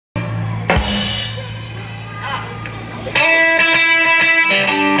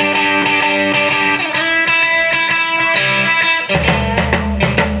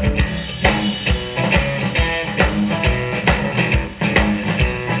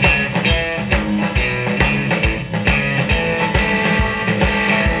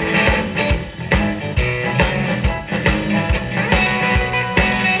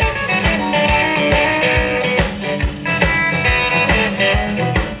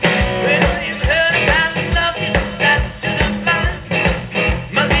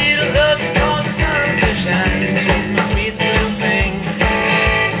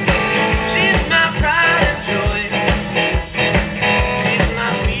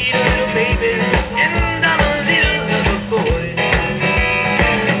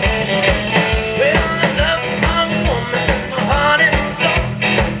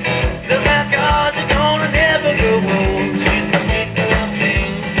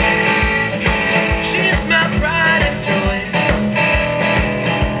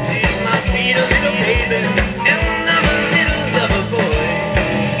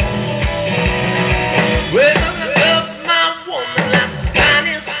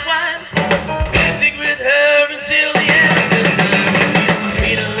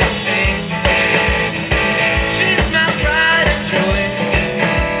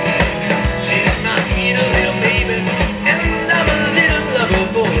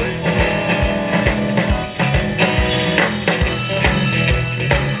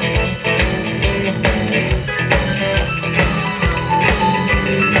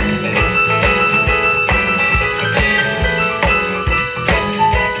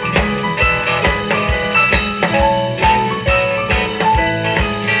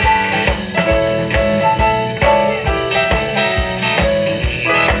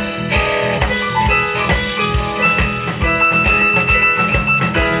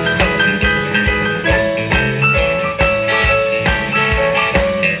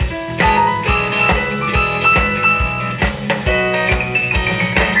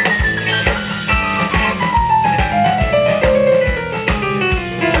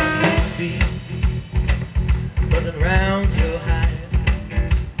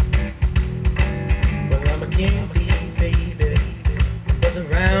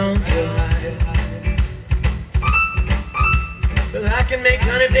me,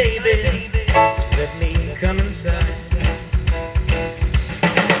 honey, baby. Let me come inside.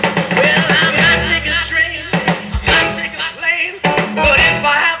 Well, I might take a train, I might take a plane, but if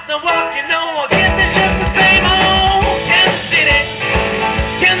I have to walk, you know, I'll get there just the same. Oh, Kansas City,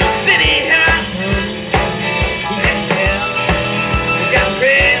 here I come. Yeah, we got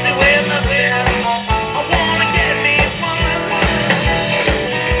crazy ways up there. I wanna get me one.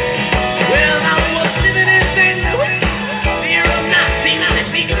 Well, I was living in St. Louis, the year of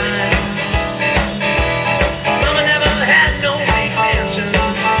 1969. Mama never had no big mansion,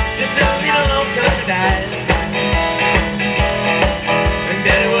 just a little old country dive. And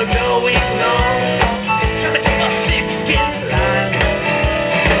Daddy would go week long, trying to keep us 6 kids alive.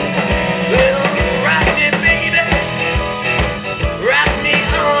 Well, rock me, baby, rock me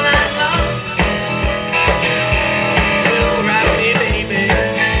all night long. Well, rock me, baby,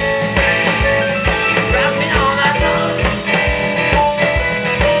 rock me all night long.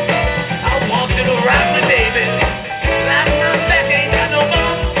 I want you to rock me, baby, like my back ain't got no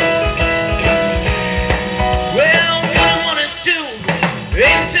bone. Well, 1 and 1 is 2,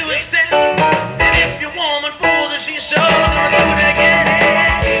 and 2 is 10. And if your woman fools, she's sure gonna do it again.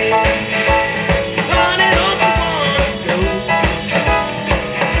 Honey, don't you wanna go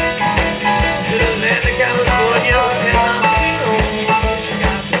to the land of California and my sweet home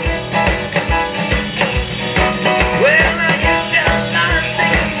Chicago? Well, I get your lines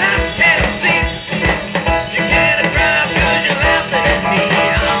thinking I can't see. You can't cry 'cause you're laughing at me.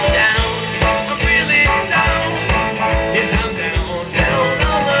 I'm down, I'm really down. Yes, I'm down, down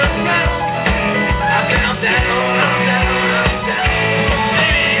on the ground. I said I'm down, I'm down, I'm down.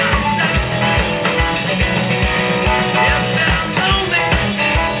 Baby, I'm down. Yes, I'm lonely.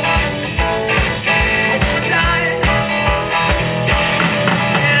 I wanna die.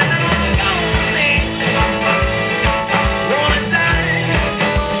 And I'm lonely. Wanna die.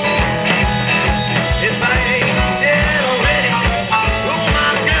 If I ain't dead already, oh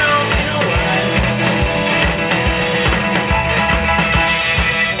my girl, she know why.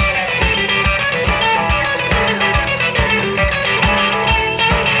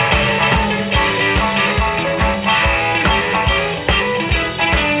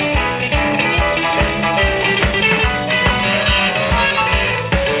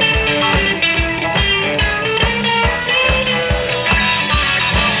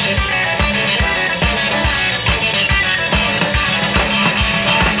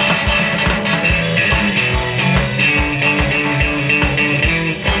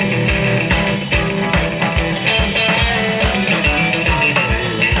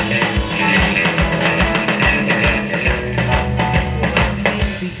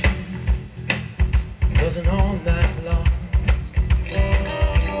 Wasn't all night long.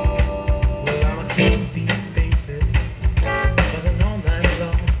 Well, I'm a baby, baby. Wasn't all night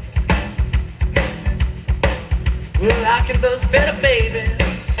long. Well, I can buzz better, baby.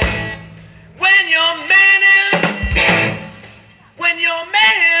 When your man is, when your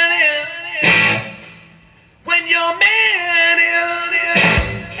man is, when your man is,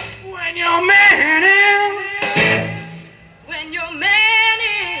 when your man is, when your man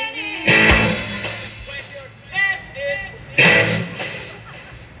is.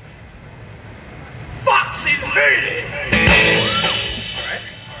 Foxy lady. All right.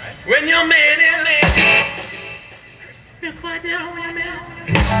 When your man is late. Feel quiet now, when your man.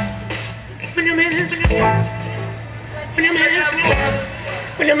 When your man is. When your man is.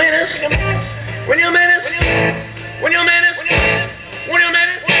 When your man is. When your man is. When your man is. When your man is. When your man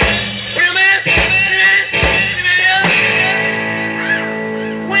is. When your man is.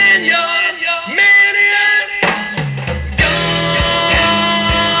 When your man is.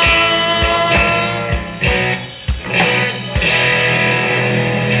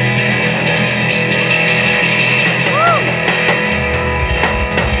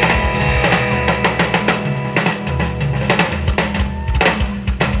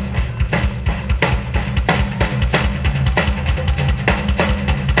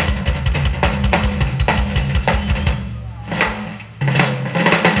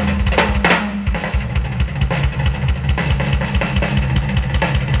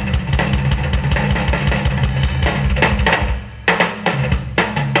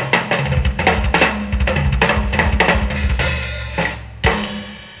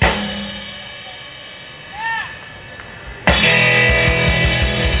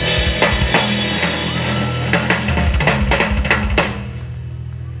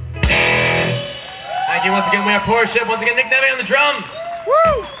 Once again, we have Porous Ship. Once again, Neve on the drums.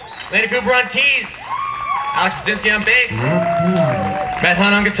 Woo! Elaina Cooper on keys. Alex Brudzynski on bass. Matt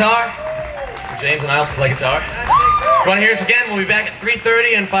Hunt on guitar. James and I also play guitar. You want to hear us again? We'll be back at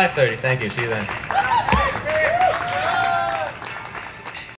 3:30 and 5:30. Thank you. See you then.